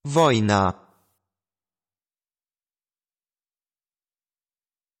Voyna.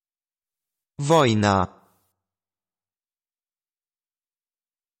 Voyna.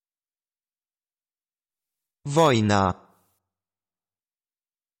 Voyna.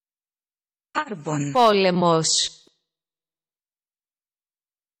 Carbon. Πόλεμος.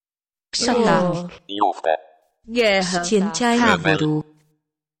 Ξατά. Jufte. Guerra. Chiến tranh. Táboru.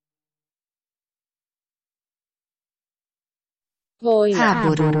 Voyna.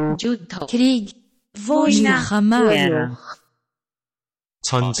 Táboru. Giudo. Krig. Voyna. Guerra.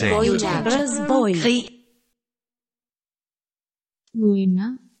 전쟁. Rozboj. Voyna.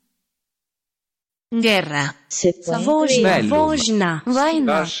 Guerra. Voyna. Voyna.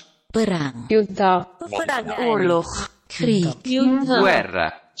 Voyna. Perang. Giudo. Oorlog. Krig. Guerra.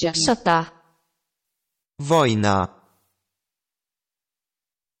 Ξατά. Voyna.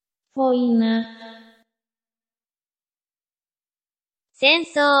 Voyna. 戦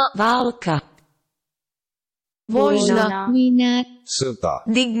争 Walka. Voyna. Voyna. Suta.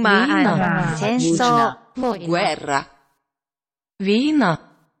 Digmaan. Senso. Guerra. Війна.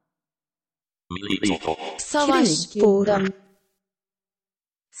 Milito. Savaş. Spor.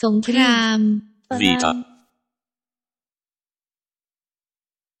 สงคราม Vita.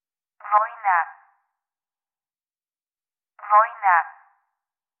 Voyna. Voyna.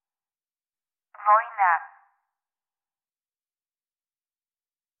 Voyna.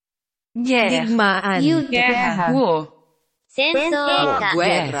 Digmaan. Guerra. War. 戦争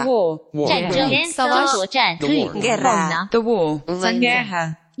Guerra. 战争戦争作战 Guerra. The war. Guerra.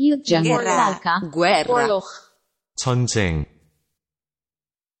 Walka. Guerra. 전쟁.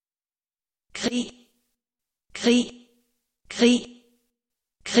 Krig. Krig. Krig.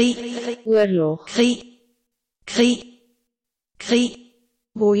 Krig. Krig. Krig. Krig.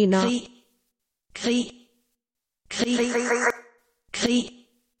 Voyna. Krig. Krig. Krig.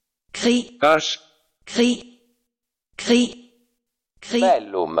 Krig. Cash. Krig. Krig. Krig.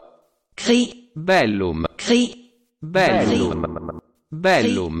 Bellum. Krig. Bellum. Krig. Bellum.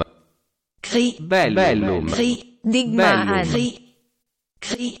 Bellum. Krig. Bellum. Krig. Digmaan. Krig.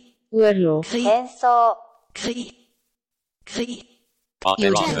 Krig. Krig. 戦争 Krig. Krig.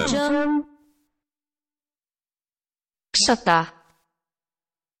 Paterotto. Ξατά.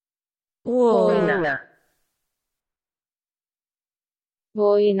 Voyna.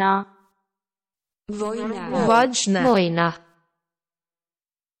 Voyna. Voyna. Важна. Война.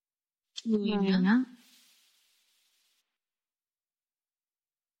 Voyna.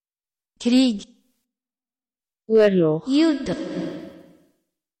 Krig. Юд.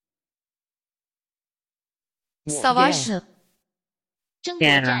 Savaş. 争夺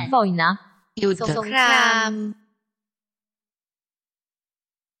战 Voyna. สงคราม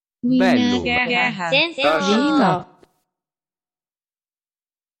Bellum. 戦争 Війна.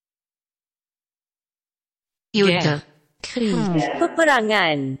 Юд. Krig.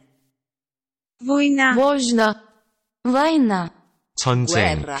 Peperangan. Voyna. Важна. Война.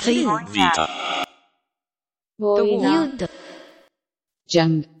 전쟁. Guerra. Krig. Vita. Voyna.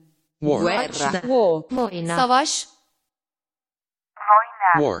 Юд. War. Guerra. Война. Savaş.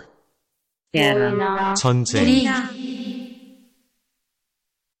 Voyna. War. Voyna. 전쟁. Krig.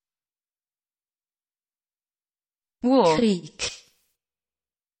 War. Krig.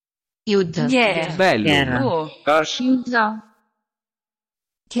 Юд. Guerra. Bellum. War. Cash.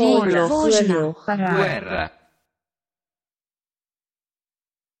 Krig. Важна. Guerra.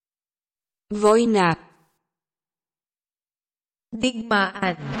 Voyna.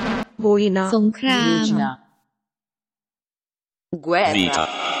 Digmaan. Voyna. สงคราม Guerra. Vita.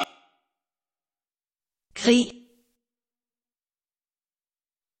 Krig.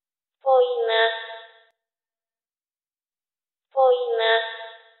 Voyna. Voyna.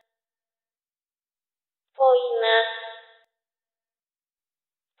 Voyna.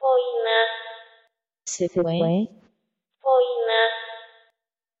 Voyna. Se fue. Voyna.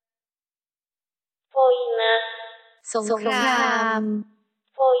 Voyna. สงคราม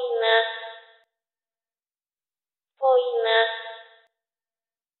Voyna. Voyna.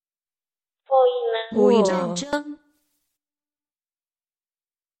 Voyna. Voyna.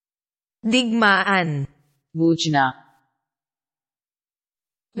 Digmaan. Війна.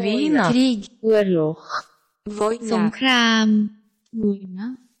 Krig. ส Voyna. งคราม Voyna.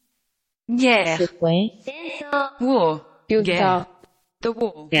 Guerra. 戦争 War. Guerra. The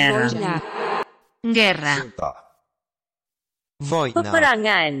war. Voyna. Guerra. Suta. Voyna.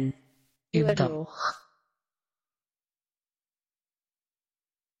 Peperangan.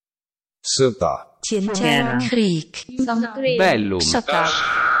 Suta. chiến tranh. Krig. สงคราม Bellum. Ξατά. Cash.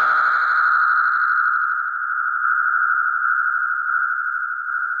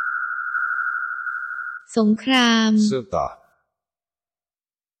 สงคราม Sõda.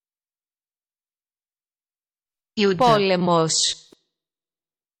 Polemos.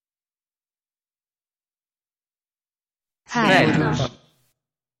 Bello.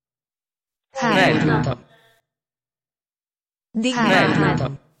 Bello. Di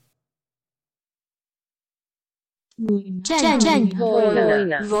Bello. 战争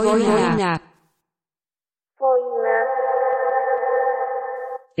Voyna.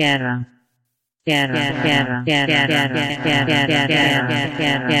 Guerra. Guerra. Guerra. Guerra.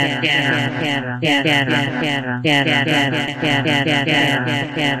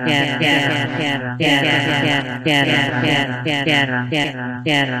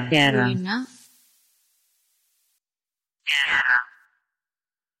 Guerra.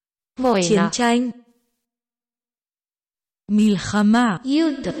 Voyna. Chiến tranh. מלחמה.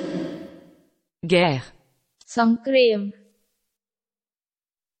 युद्ध Guerre. สงคราม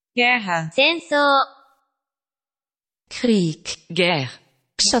Guerra. 戦争 Krieg. Guerre.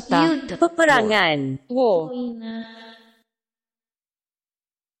 Psata. युद्ध Peperangan. War. Voyna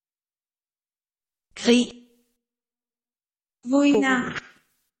Krig. Voyna.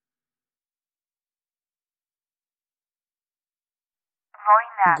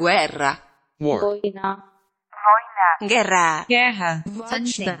 Guerra. War. Voyna Guerra. Guerra. 戦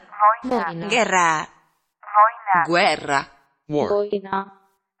争 Voyna Guerra. Guerra. War. Voyna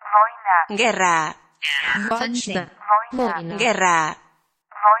Guerra. 戦争 Voyna Guerra.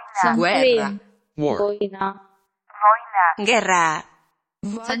 สงคราม War. Voyna Guerra.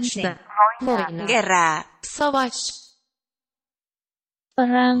 戦争 Voyna Guerra. Savaş. ฝ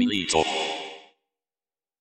รั่ง Milito.